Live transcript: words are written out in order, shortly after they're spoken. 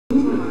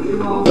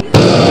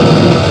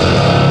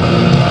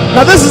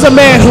Now this is a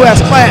man who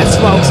has class,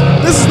 folks.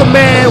 This is the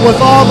man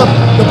with all the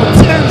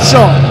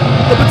potential.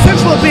 The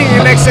potential of being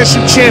an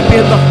XSU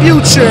champion, the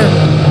future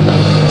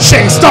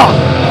Shane Starr.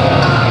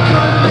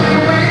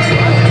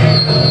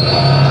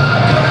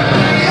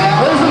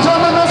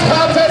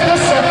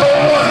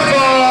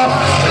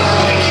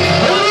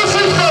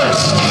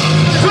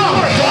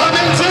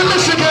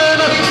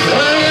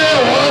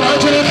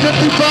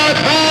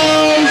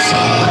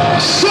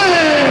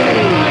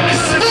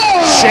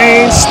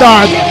 Shane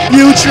Starr, the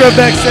future of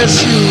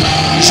XSU.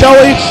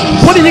 Joey,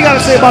 what do you got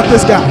to say about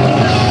this guy? All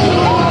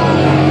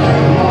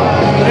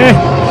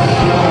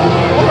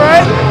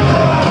right.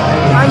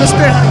 I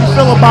understand how you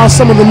feel about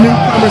some of the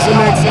newcomers in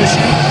XSU.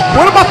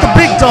 What about the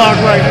big dog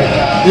right here?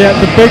 Yeah,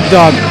 the big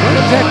dog.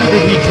 When exactly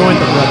did he join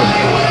the brother?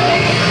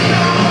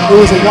 It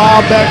was a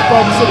while back,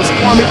 folks. It was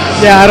Kwame.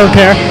 Yeah, I don't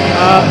care.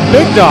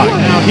 Big dog.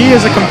 Now, he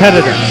is a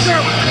competitor.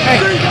 Hey,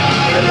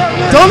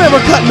 don't ever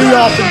cut me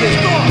off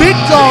again. Big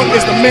Dog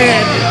is the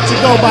man to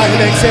go by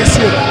in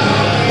XSU.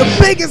 The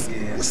biggest,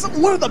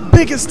 one of the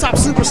biggest top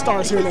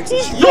superstars here in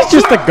XSU. He's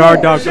just a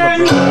guard dog for the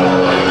brother.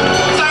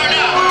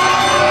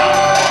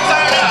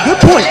 Good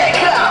point.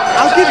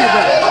 I'll give you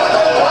that.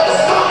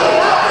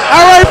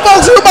 All right,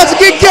 folks, we're about to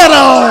get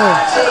ghetto.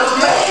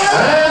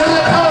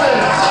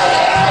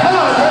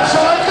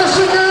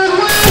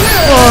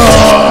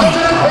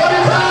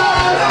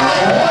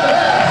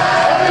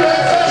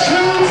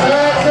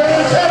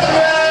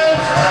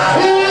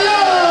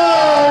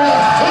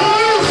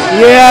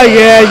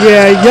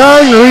 Yeah.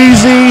 Young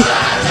Reezy.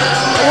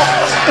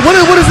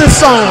 What is this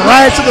song?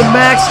 Ride to the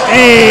Max.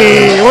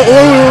 Hey,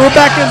 we're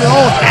back in the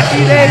old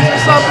happy days or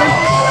something.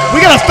 We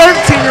got a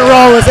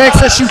 13-year-old as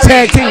XSU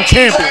Tag Team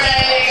Champion.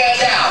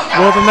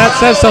 Well, then that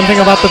says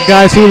something about the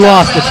guys who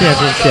lost the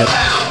championship.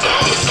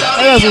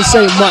 That doesn't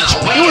say much.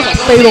 It was a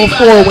fatal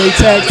 4-way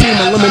tag team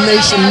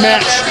elimination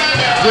match,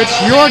 which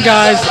your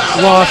guys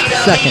lost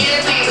second.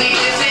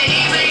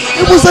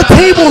 It was a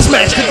tables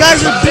match. The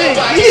guys are big.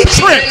 He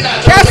tripped.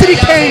 Cassidy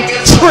Kane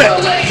tripped.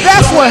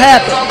 That's what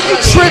happened. He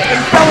tripped and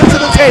fell into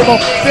the table.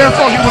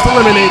 Therefore, he was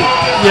eliminated.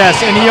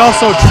 Yes, and he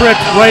also tripped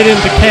right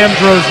into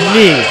Camdro's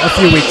knee a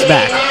few weeks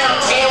back.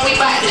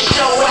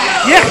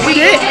 Yeah, he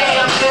did.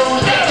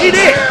 He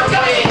did.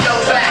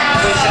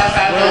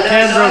 Well,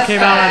 Camdro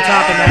came out on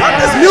top of that. Put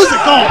this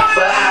music on.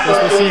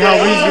 We'll see how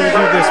Reezy will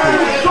do this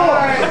week.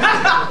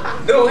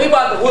 Dude, he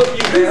about to whoop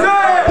you,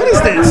 man. What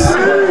is this?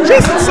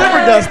 Jason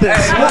Silver does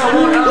this.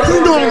 What's he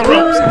doing on the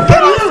ropes?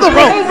 Get off the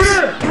ropes.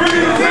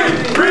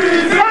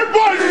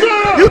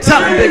 You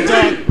tell him, Big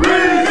Dog.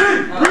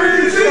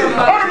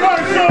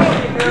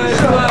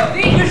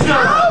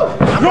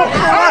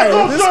 Alright,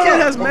 this kid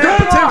has mad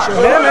potential.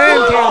 Him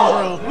and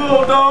Camdro.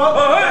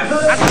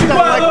 I just don't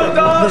like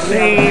the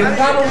name.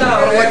 I don't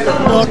like the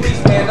look. I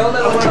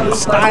don't like the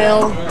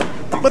style.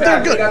 But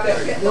they're good,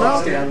 you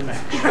know?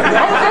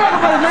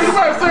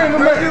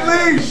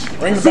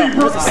 Ring the bell.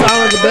 With the sound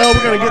of the bell,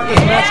 we're going to get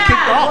this match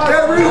kicked off.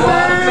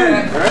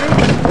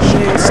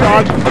 Shane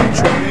Starr, the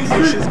future.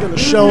 She's going to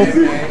show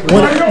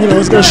what,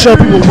 it's going to show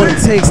people what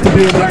it takes to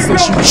be an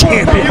XSU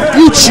champion.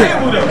 Future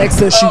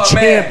XSU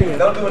champion.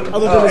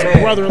 Other than his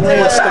brother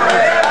Lance.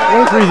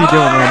 What's Reezy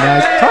doing right now?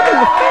 He's talking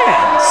to the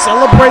fans.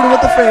 Celebrating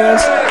with the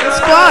fans.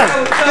 It's fine.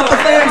 Get the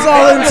fans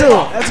all into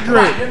it. That's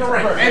great.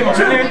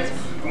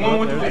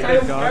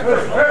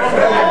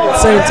 At the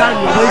same time,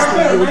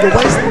 you're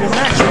wasting the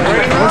match,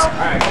 right?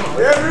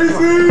 Yeah,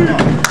 Reezy!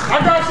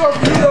 I got something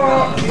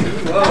for you.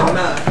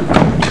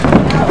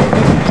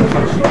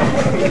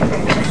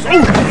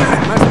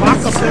 Nice box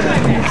up there.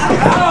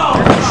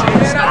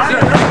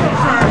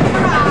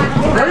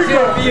 There you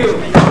go.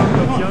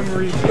 Young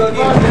Reezy.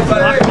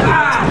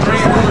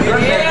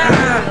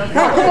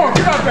 Come on,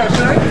 get out that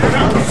shit.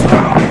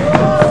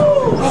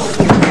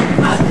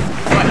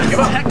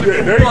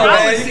 Yeah, there you go.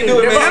 Man, you can do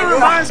it, man. That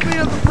reminds me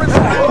of the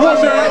principal.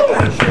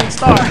 Shane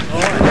Starr.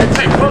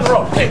 Hey, front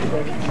row. Hey.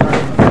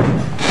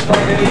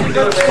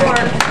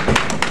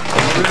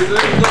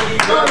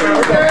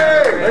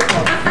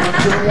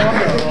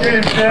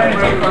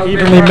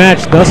 Evenly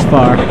matched thus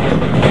far.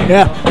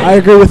 Yeah, I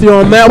agree with you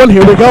on that one.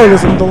 Here we go.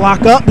 This is the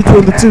lock-up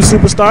between the two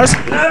superstars.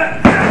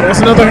 There's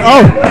another.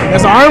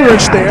 There's an arm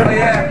wrench there.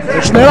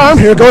 Wrenching that arm.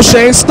 Here goes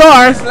Shane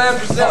Starr.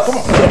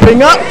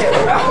 Flipping up.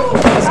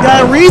 He's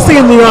got Reezy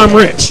in the arm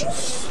wrench.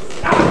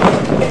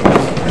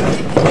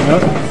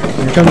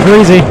 Here comes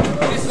Reezy.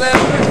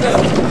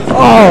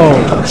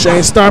 Oh,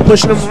 Shane Starr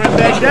pushing him right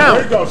back down.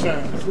 There you go,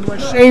 Shane.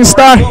 Shane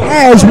Starr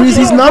has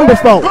Reezy's number,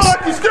 folks.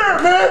 God, you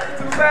scared, man.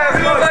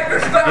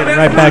 Getting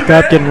right back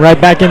up, getting right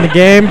back in the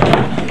game.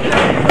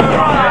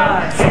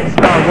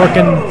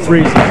 Working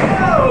Reezy.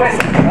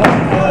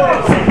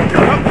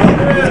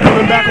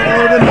 Coming back a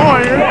little bit more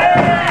here.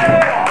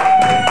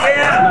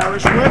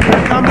 Irish whip.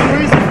 Here comes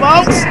Reezy,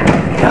 folks.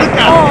 Look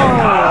out.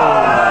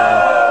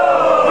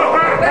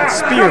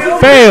 Spear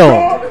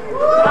failed.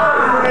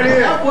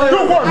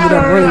 Ended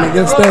up running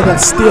against that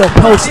steel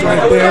post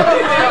right there.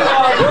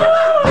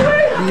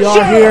 We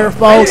are here,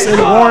 folks, in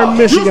Warren,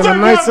 Michigan, the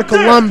Knights of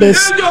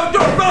Columbus.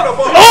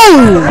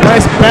 Oh!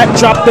 Nice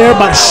backdrop there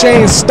by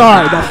Shane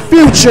Starr, the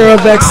future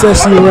of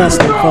XSU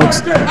wrestling,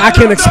 folks. I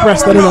can't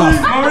express that enough.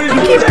 You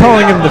keep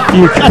calling him the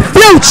future. The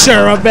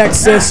future of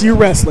XSU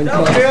wrestling,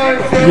 folks.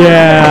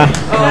 Yeah.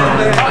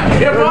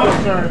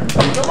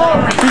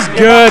 He's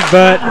good,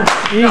 but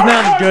he's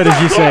not as good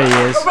as you say he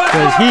is,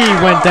 because he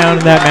went down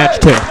in that match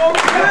too.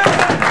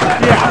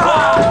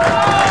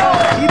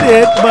 Yeah. He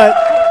did, but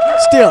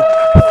still.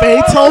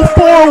 Fatal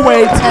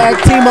 4-way tag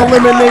team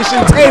elimination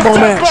table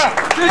match.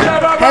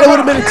 Had it would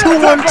have been a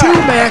 2-1-2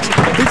 match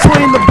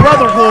between the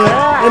Brotherhood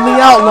and the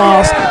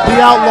Outlaws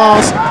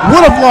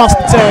would have lost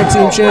the tag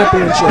team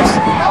championships.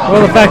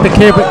 Well, the fact that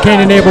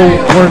Cain and Abel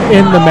weren't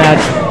in the match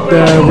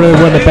really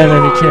wouldn't have been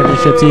any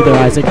championships either,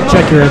 Isaac.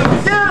 Check your in.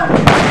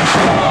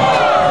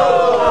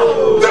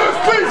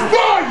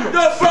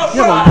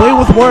 You have a way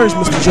with words,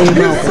 Mr. Joey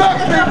Malcolm.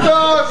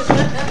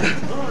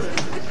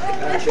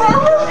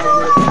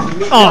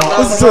 Oh,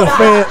 listen to the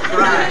fan.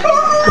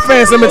 The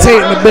fans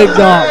imitating the big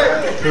dog.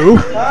 Who?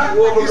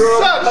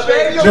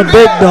 The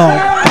big dog.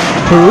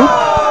 Who?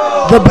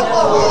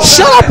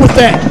 Shut up with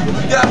that.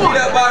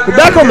 We're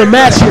back on the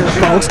match here,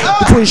 folks,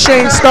 between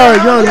Shane Starr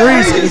and Young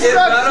Reezy.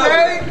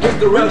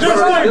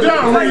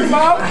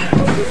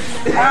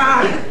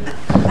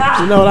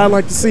 You know what I'd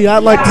like to see?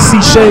 I'd like to see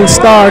Shane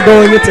Starr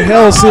going into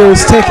Hell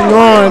Series, taking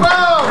on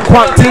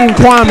Team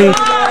Kwame,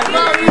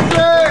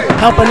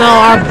 helping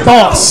out our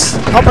boss,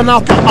 helping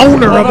out the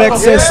owner of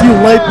XSU,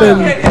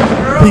 Lathan,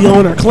 the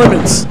owner,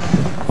 Clements.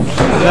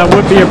 That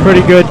would be a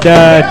pretty good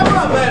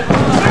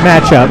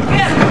matchup.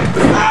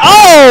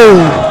 Oh!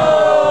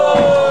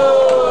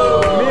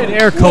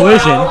 Mid-air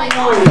collision.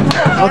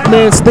 Both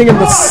man's thinking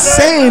the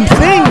same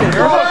thing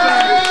there.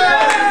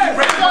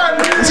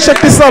 Let's check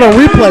this out on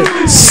replay.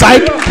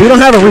 Psych, we don't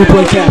have a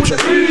replay capture.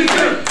 We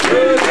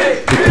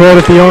could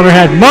if the owner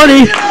had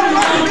money.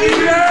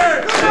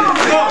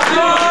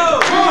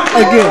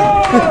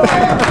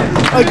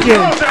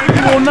 Again,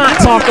 you will not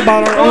talk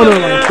about our owner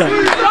like that.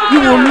 You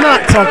will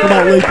not talk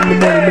about Lathan the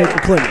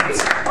Moneymaker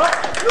Clements.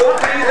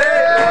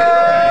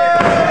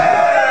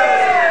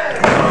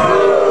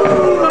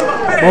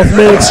 Both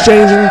men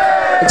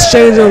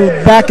exchanging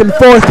back and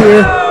forth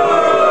here.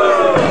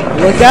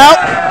 Look out.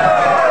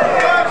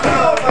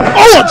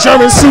 Oh, a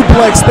German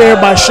suplex there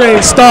by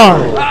Shane Starr.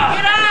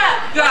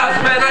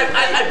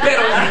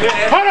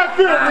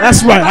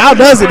 That's right. How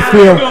does it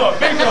feel?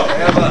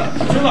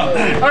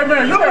 Hey,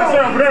 man, you gotta stay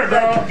over there,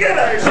 dog. Get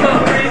out of here.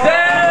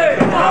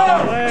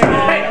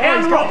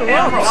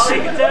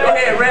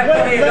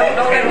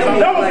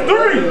 That was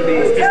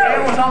 3.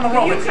 Everyone's on the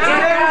rope.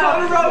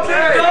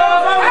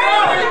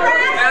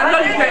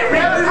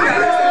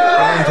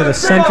 Into the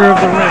center of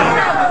the ring.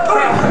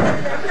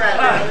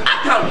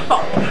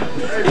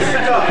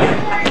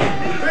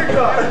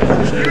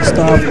 Shane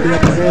Starr will be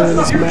up again in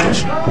this match.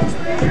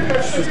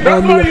 He's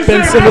going to be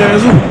offensive.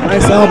 There's a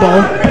nice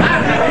elbow.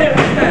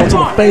 To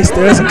the face.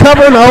 There's a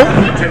cover. No.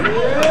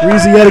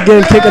 Reezy yet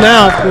again kicking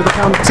out for the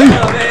count of 2. Come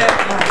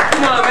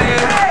on, man.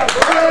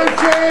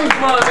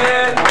 Come on,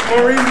 man.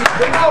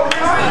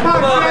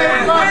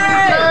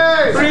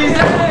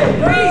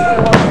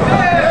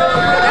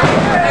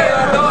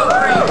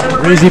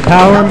 Reezy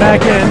powering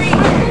back in.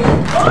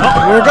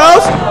 Oh, here it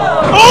goes.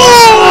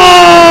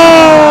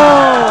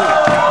 Oh!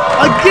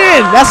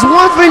 Again, that's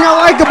one thing I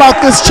like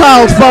about this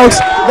child, folks.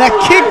 That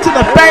kick to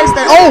the face.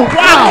 Oh,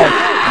 wow.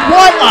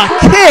 What a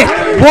kick!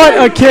 What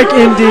a kick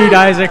indeed,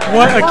 Isaac.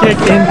 What a kick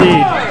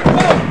indeed.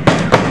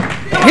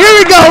 Here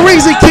we go.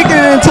 Reezy kicking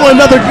it into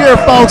another gear,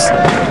 folks.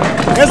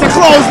 There's a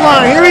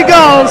clothesline. Here he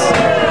goes.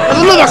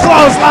 There's another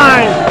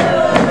clothesline.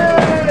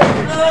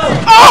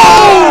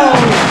 Oh!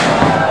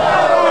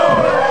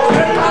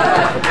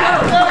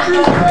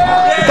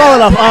 We call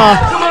it a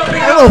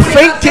little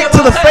feint kick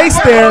to the face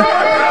there.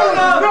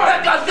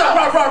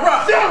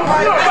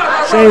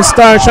 Shane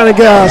Starr trying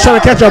to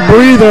catch a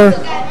breather.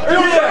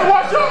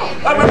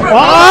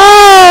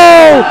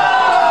 Oh!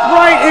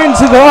 Right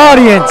into the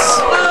audience.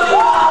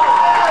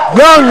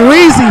 Young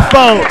Reezy,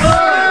 folks.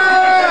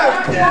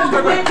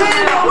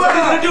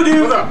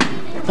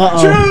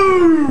 Uh-oh.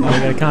 Now we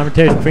got a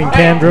confrontation between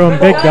Candro and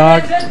Big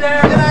Dog. Reezy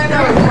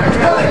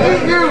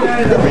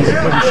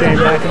putting Shane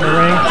back in the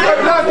ring.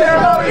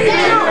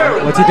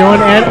 What's he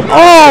doing? And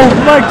oh,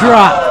 leg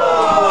drop.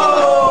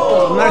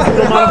 Nice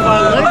little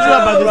modified leg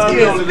drop by this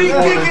kid.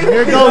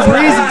 Here goes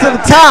Reezy to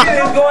the top.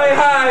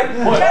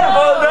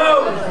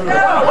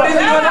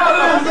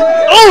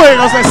 Oh, here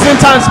goes that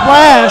senton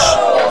splash.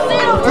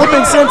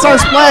 Flipping senton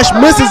splash,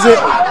 misses it.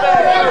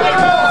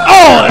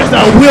 Oh, there's a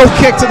wheel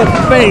kick to the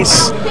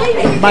face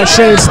by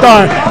Shane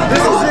Starr.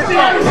 This is it.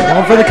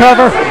 Going for the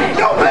cover.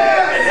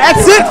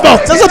 That's it,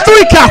 folks. That's a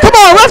 3 count. Come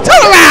on, ref,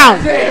 turn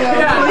around.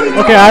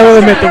 Okay, I will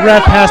admit the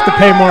ref has to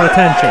pay more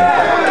attention.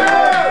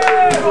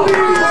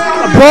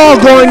 A brawl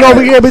going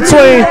over here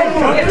between.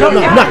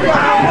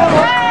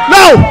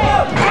 No!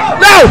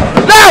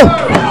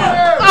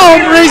 Oh,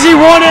 Reezy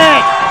won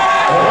it.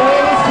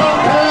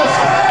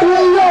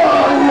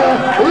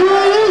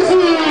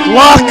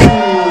 Luck.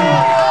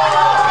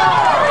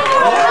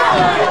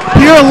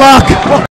 Pure luck.